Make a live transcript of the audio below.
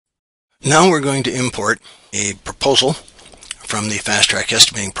Now we're going to import a proposal from the Fast Track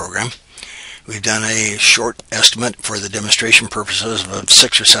Estimating program. We've done a short estimate for the demonstration purposes of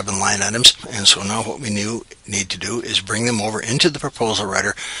 6 or 7 line items, and so now what we need to do is bring them over into the proposal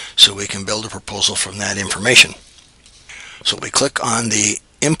writer so we can build a proposal from that information. So we click on the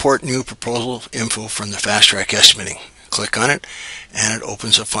Import New Proposal Info from the Fast Track Estimating. Click on it and it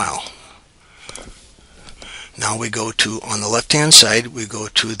opens a file. Now we go to, on the left hand side, we go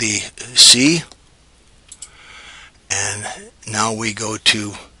to the C, and now we go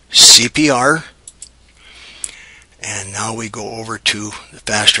to CPR, and now we go over to the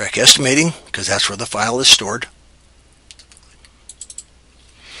Fast Track Estimating because that's where the file is stored.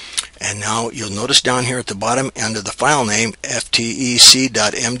 And now you'll notice down here at the bottom under the file name,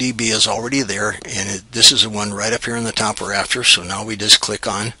 ftec.mdb is already there, and this is the one right up here in the top we're after. So now we just click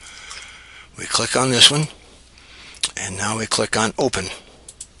on this one, and now we click on Open. It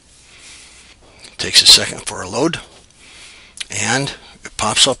takes a second for a load, and it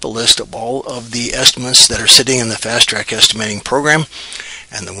pops up a list of all of the estimates that are sitting in the Fast Track Estimating program,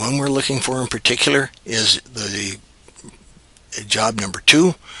 and the one we're looking for in particular is the job number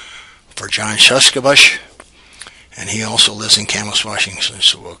 2 for John Shuskabush, and he also lives in Camas, Washington.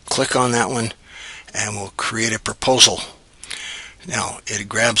 So we'll click on that one and we'll create a proposal. Now it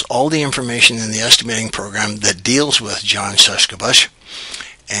grabs all the information in the estimating program that deals with John Shuskabush,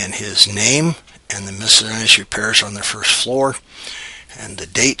 and his name and the miscellaneous repairs on the first floor, and the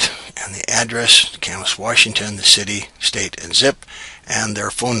date and the address, Camas, Washington, the city, state, and zip, and their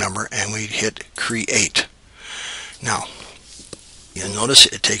phone number, and we hit Create. Now you'll notice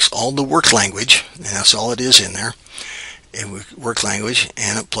it takes all the work language, and that's all it is in there, work language,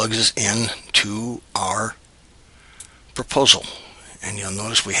 and it plugs us in to our proposal. And you'll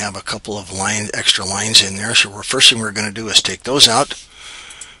notice we have a couple of extra lines in there, so the first thing we're going to do is take those out,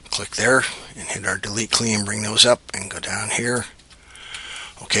 click there, and hit our delete clean, bring those up, and go down here.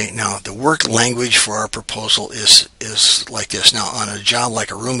 Okay, now the work language for our proposal is like this. Now on a job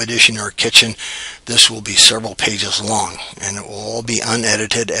like a room addition or a kitchen, this will be several pages long, and it will all be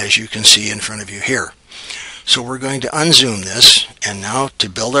unedited, as you can see in front of you here. So we're going to unzoom this, and now to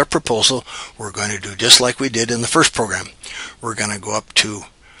build our proposal, we're going to do just like we did in the first program. We're going to go up to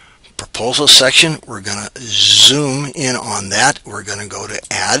Proposal section, we're going to zoom in on that, we're going to go to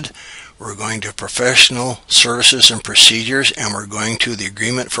Add, we're going to Professional Services and Procedures, and we're going to the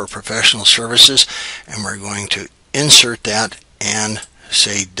Agreement for Professional Services, and we're going to insert that and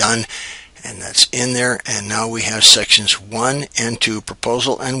say Done, and that's in there. And now we have sections 1 and 2,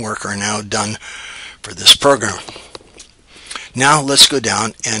 Proposal and Work, are now done for this program. Now let's go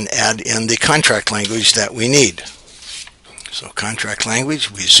down and add in the contract language that we need. So contract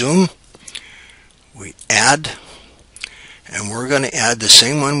language, we zoom, we add, and we're going to add the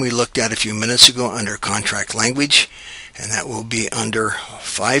same one we looked at a few minutes ago under contract language, and that will be under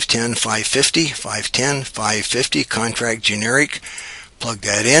 510 550 510 550 contract generic. Plug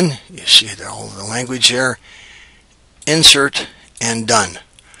that in, you see all the language there, insert, and done.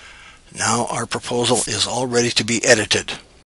 Now our proposal is all ready to be edited.